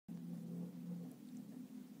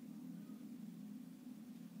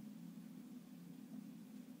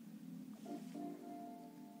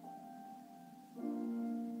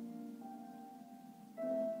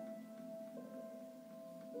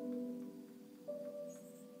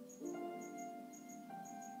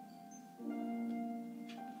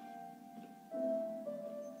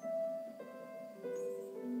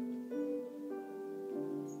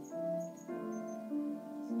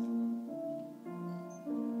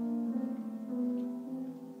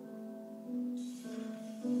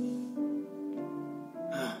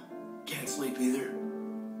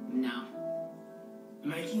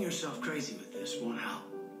yourself crazy with this won't help.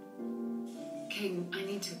 Kaidan, I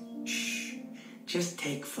need to... Shh. Just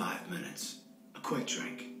take 5 minutes. A quick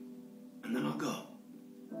drink. And then I'll go.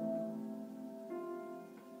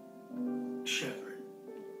 Shepard,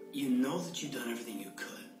 you know that you've done everything you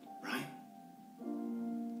could, right?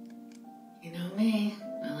 You know me.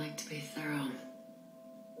 I like to be thorough.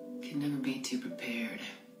 Can never be too prepared.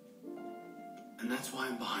 And that's why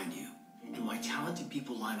I'm behind you, and why talented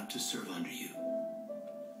people line up to serve under you.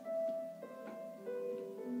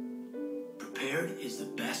 Prepared is the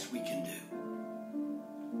best we can do.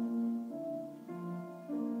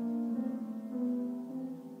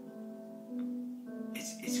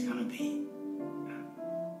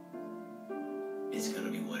 It's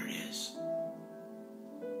gonna be what it is.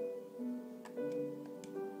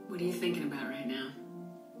 What are you thinking about right now?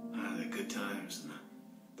 The good times and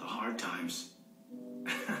the hard times.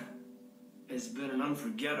 It's been an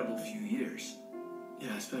unforgettable few years.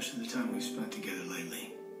 Yeah, especially the time we've spent together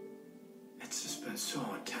lately. It's just been so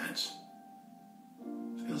intense.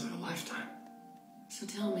 It feels like a lifetime. So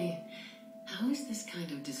tell me, how is this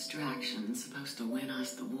kind of distraction supposed to win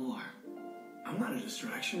us the war? I'm not a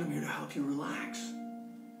distraction. I'm here to help you relax.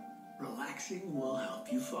 Relaxing will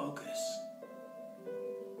help you focus.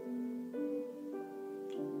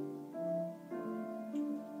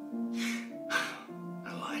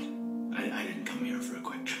 I lied. I didn't come here for a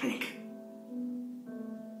quick drink.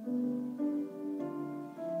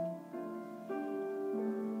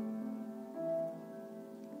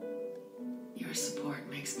 Your support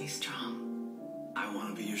makes me strong. I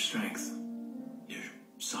want to be your strength. Your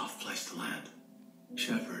soft place to land.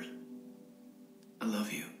 Shepard, I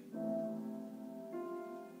love you.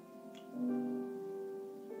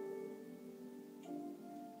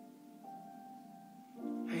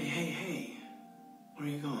 Hey. Where are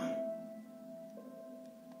you going?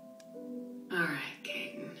 All right,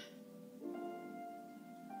 Kaidan.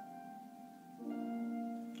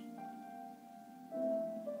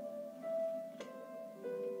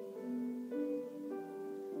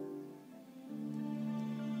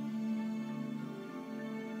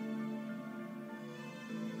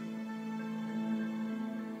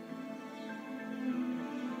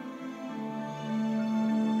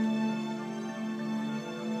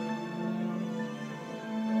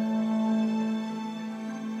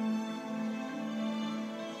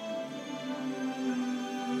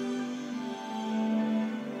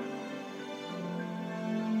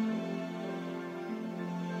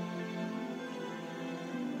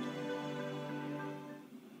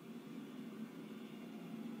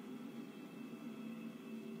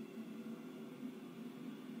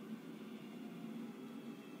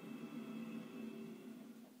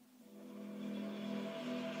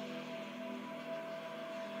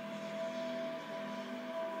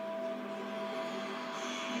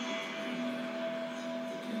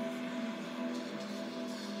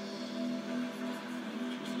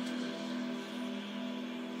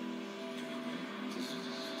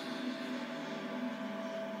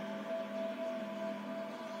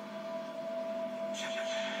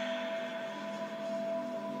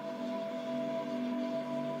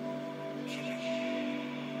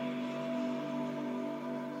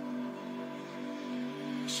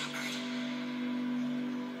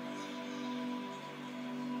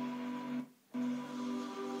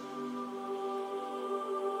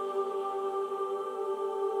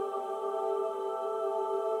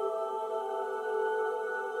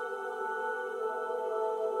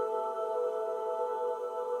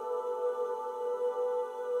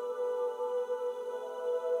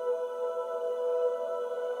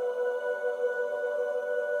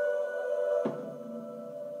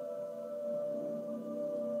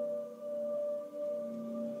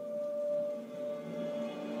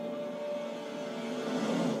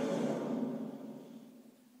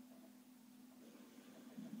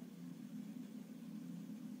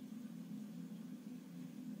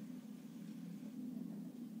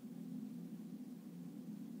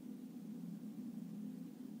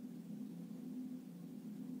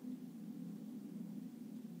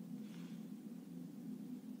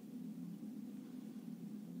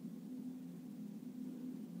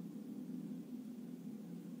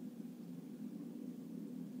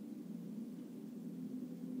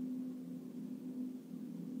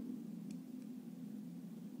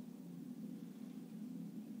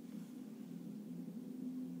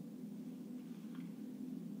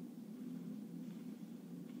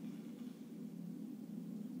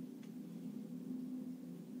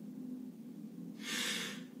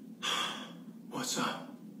 What's up?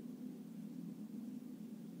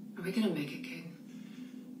 Are we gonna make it, Kaidan?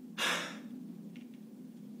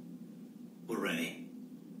 We're ready.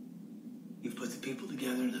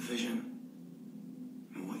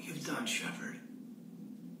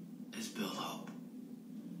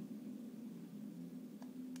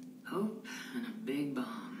 big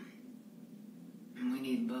bomb. And we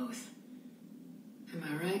need both. Am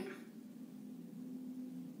I right?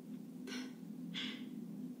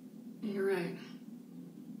 You're right.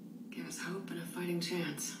 Give us hope and a fighting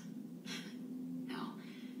chance. Hell,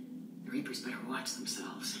 the Reapers better watch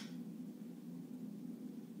themselves.